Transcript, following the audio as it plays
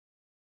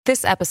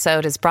This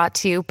episode is brought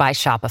to you by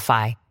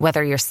Shopify.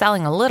 Whether you're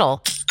selling a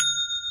little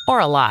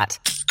or a lot,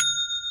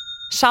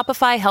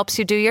 Shopify helps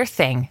you do your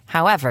thing,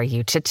 however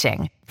you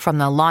cha-ching. From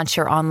the launch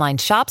your online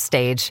shop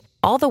stage,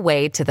 all the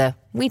way to the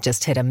we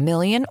just hit 1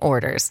 million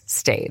orders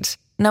stage.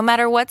 No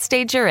matter what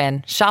stage you're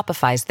in,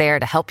 Shopify's there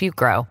to help you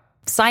grow.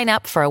 Sign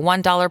up for a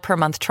 $1 per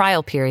month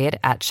trial period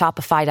at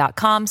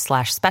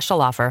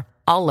shopify.com/special offer,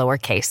 all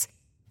lowercase.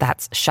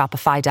 That's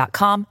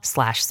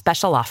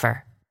shopify.com/special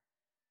offer.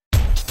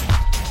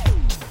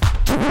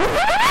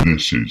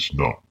 This is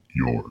not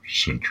your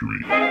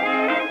century.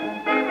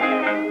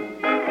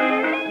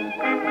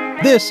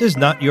 This is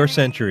Not Your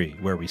Century,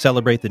 where we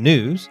celebrate the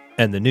news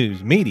and the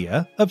news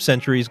media of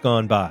centuries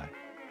gone by.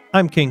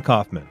 I'm King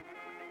Kaufman.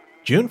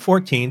 June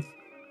 14th,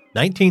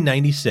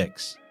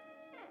 1996.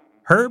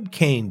 Herb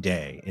Caen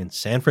Day in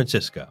San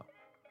Francisco.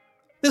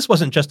 This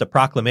wasn't just a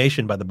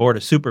proclamation by the Board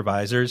of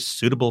Supervisors,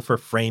 suitable for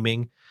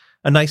framing,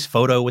 a nice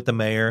photo with the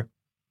mayor.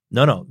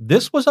 No,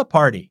 this was a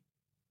party.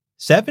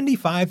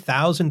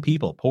 75,000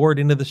 people poured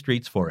into the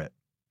streets for it.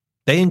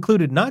 They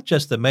included not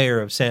just the mayor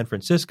of San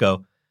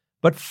Francisco,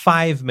 but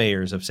 5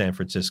 mayors of San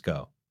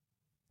Francisco.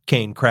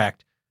 Caen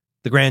cracked,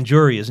 "The grand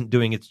jury isn't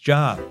doing its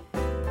job."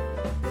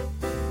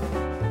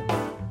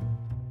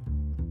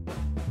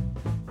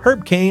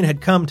 Herb Caen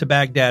had come to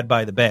Baghdad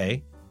by the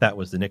Bay. That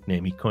was the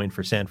nickname he coined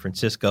for San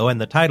Francisco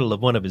and the title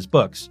of one of his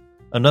books.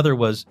 Another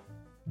was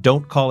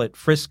Don't Call It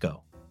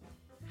Frisco.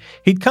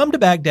 He'd come to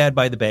Baghdad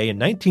by the Bay in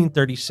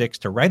 1936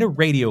 to write a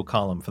radio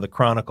column for the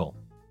Chronicle.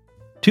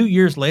 2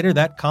 years later,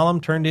 that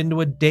column turned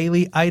into a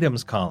daily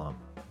items column.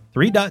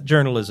 Three-dot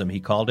journalism, he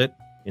called it,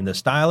 in the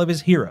style of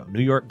his hero,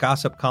 New York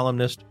gossip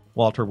columnist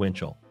Walter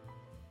Winchell.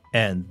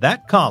 And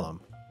that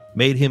column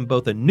made him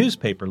both a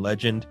newspaper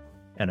legend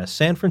and a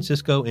San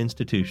Francisco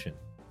institution.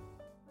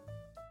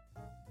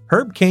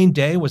 Herb Caen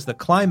Day was the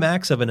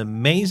climax of an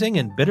amazing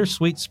and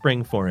bittersweet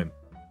spring for him.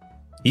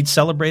 He'd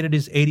celebrated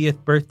his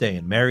 80th birthday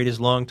and married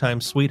his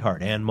longtime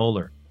sweetheart, Ann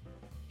Moeller.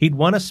 He'd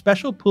won a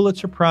special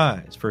Pulitzer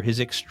Prize for his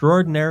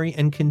extraordinary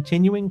and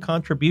continuing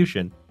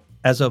contribution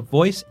as a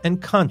voice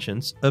and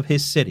conscience of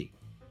his city.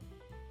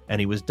 And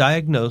he was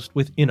diagnosed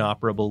with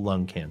inoperable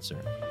lung cancer.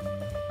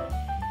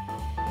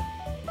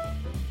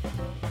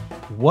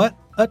 What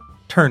a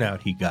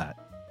turnout he got.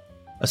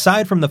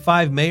 Aside from the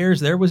 5 mayors,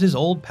 there was his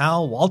old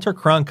pal Walter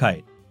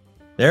Cronkite.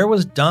 There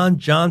was Don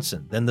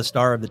Johnson, then the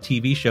star of the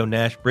TV show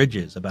Nash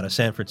Bridges, about a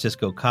San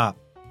Francisco cop.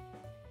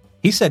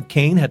 He said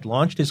Caen had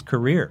launched his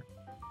career.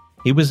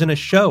 He was in a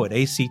show at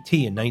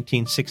ACT in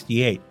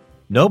 1968.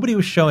 Nobody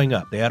was showing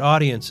up. They had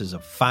audiences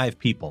of 5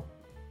 people.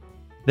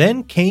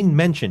 Then Caen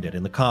mentioned it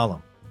in the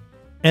column,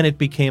 and it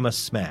became a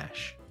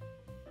smash.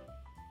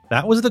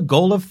 That was the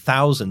goal of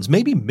thousands,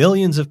 maybe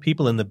millions of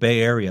people in the Bay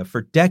Area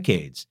for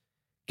decades.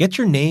 Get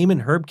your name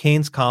in Herb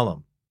Caen's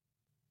column.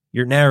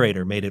 Your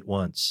narrator made it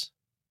once.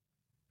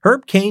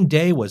 Herb Caen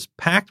Day was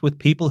packed with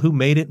people who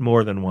made it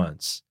more than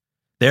once.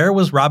 There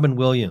was Robin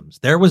Williams.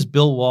 There was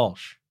Bill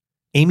Walsh,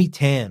 Amy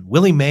Tan,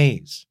 Willie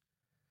Mays.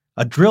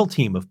 A drill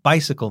team of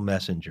bicycle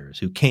messengers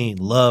who Caen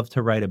loved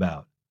to write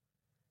about.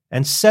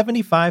 And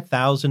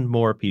 75,000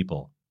 more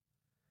people.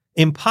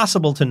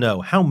 Impossible to know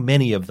how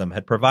many of them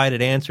had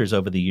provided answers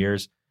over the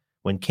years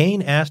when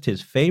Caen asked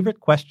his favorite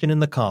question in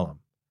the column.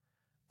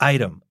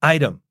 Item,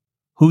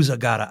 who's a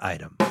gotta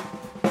item?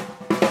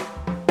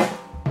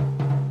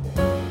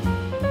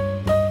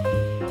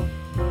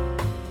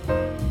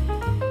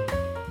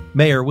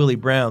 Mayor Willie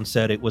Brown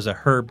said it was a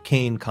Herb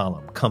Caen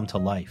column come to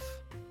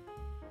life.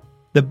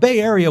 The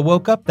Bay Area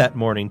woke up that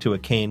morning to a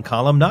Caen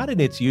column, not in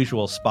its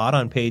usual spot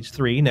on page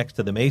 3 next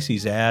to the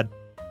Macy's ad,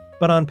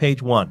 but on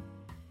page 1.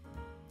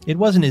 It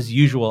wasn't his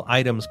usual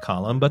items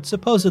column, but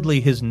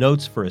supposedly his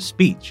notes for a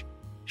speech,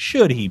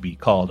 should he be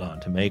called on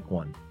to make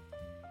one.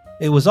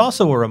 It was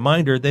also a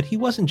reminder that he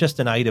wasn't just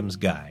an items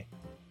guy.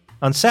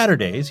 On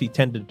Saturdays, he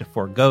tended to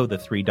forego the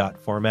 3-dot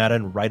format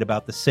and write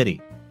about the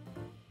city.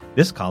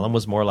 This column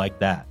was more like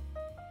that.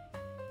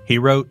 He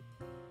wrote,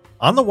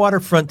 "On the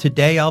waterfront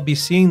today, I'll be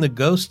seeing the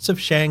ghosts of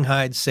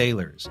Shanghaied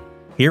sailors,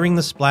 hearing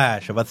the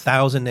splash of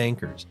 1,000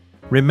 anchors,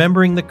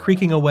 remembering the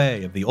creaking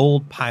away of the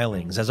old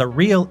pilings as a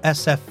real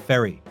SF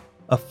ferry,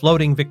 a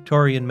floating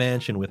Victorian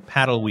mansion with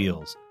paddle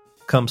wheels,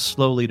 comes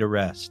slowly to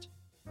rest.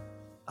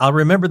 I'll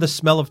remember the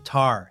smell of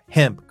tar,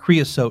 hemp,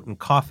 creosote, and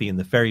coffee in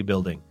the ferry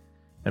building,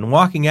 and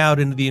walking out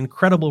into the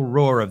incredible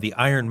roar of the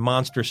iron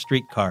monster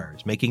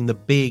streetcars making the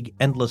big,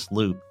 endless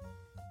loop.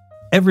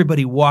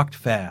 Everybody walked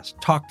fast,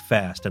 talked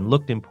fast, and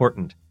looked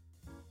important.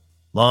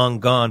 Long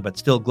gone but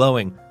still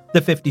glowing,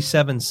 the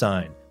 57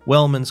 sign,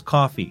 Wellman's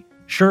coffee,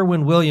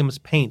 Sherwin-Williams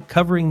paint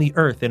covering the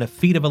earth in a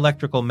feat of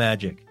electrical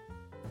magic."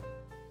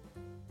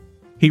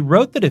 He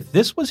wrote that if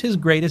this was his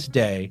greatest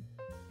day,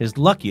 his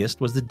luckiest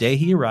was the day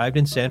he arrived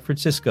in San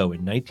Francisco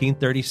in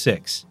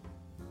 1936.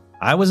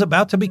 "I was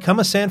about to become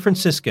a San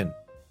Franciscan,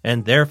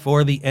 and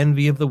therefore the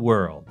envy of the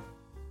world.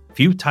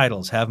 Few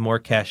titles have more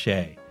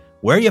cachet.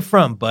 Where you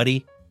from,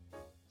 buddy?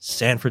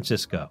 San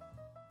Francisco.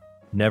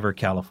 Never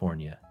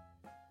California."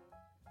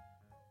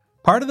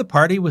 Part of the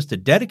party was to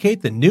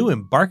dedicate the new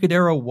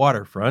Embarcadero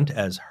waterfront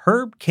as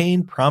Herb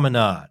Caen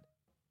Promenade.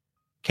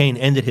 Caen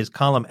ended his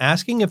column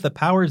asking if the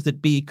powers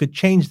that be could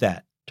change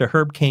that to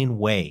Herb Caen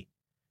Way.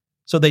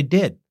 So they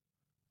did.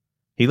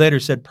 He later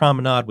said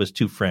promenade was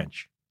too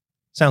French.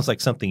 Sounds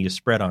like something you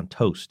spread on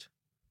toast.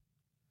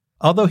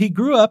 Although he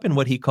grew up in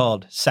what he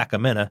called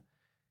Sacramento,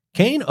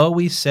 Caen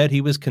always said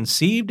he was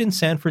conceived in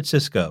San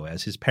Francisco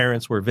as his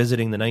parents were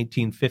visiting the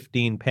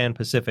 1915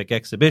 Pan-Pacific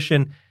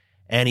Exhibition,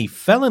 and he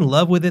fell in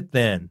love with it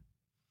then.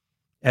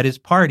 At his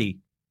party,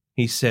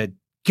 he said,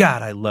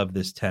 "God, I love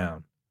this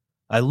town.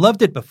 I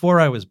loved it before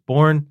I was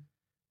born,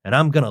 and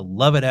I'm going to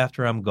love it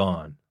after I'm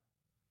gone."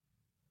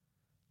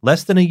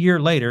 Less than a year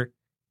later,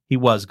 he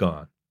was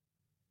gone.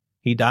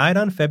 He died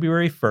on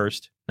February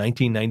 1st,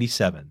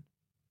 1997.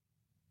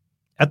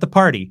 At the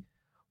party,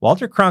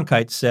 Walter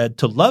Cronkite said,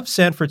 "To love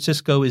San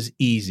Francisco is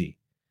easy,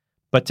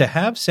 but to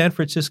have San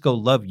Francisco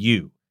love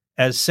you,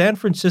 as San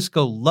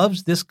Francisco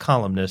loves this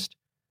columnist,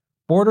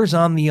 borders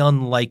on the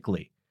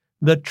unlikely,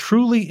 the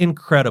truly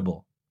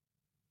incredible."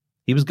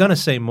 He was going to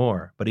say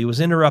more, but he was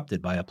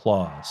interrupted by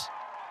applause.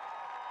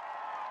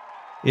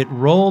 It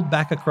rolled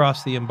back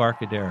across the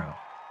Embarcadero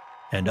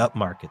and up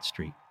Market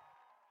Street.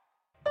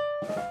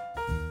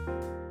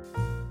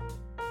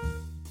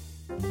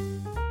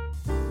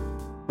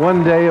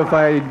 One day, if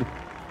I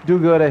do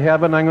go to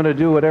heaven, I'm going to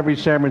do what every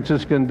San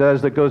Franciscan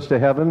does that goes to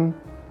heaven.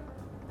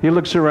 He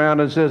looks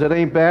around and says, "It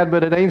ain't bad,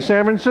 but it ain't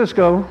San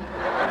Francisco."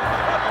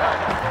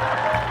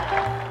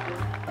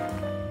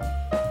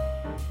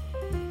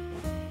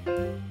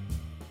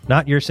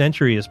 Not Your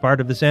Century is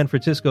part of the San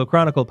Francisco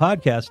Chronicle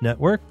Podcast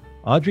Network.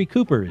 Audrey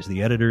Cooper is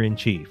the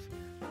editor-in-chief.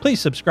 Please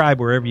subscribe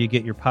wherever you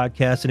get your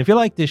podcasts. And if you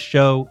like this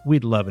show,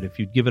 we'd love it if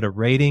you'd give it a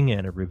rating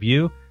and a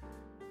review.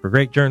 For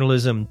great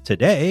journalism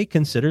today,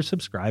 consider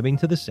subscribing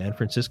to the San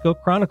Francisco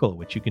Chronicle,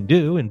 which you can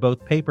do in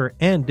both paper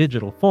and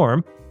digital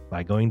form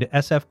by going to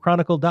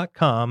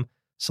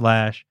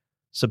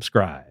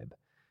sfchronicle.com/subscribe.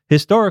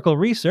 Historical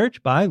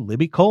research by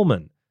Libby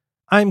Coleman.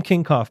 I'm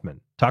King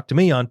Kaufman. Talk to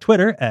me on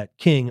Twitter at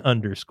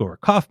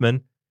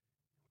King_Kaufman.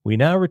 We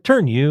now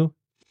return you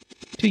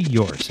to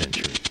your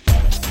century.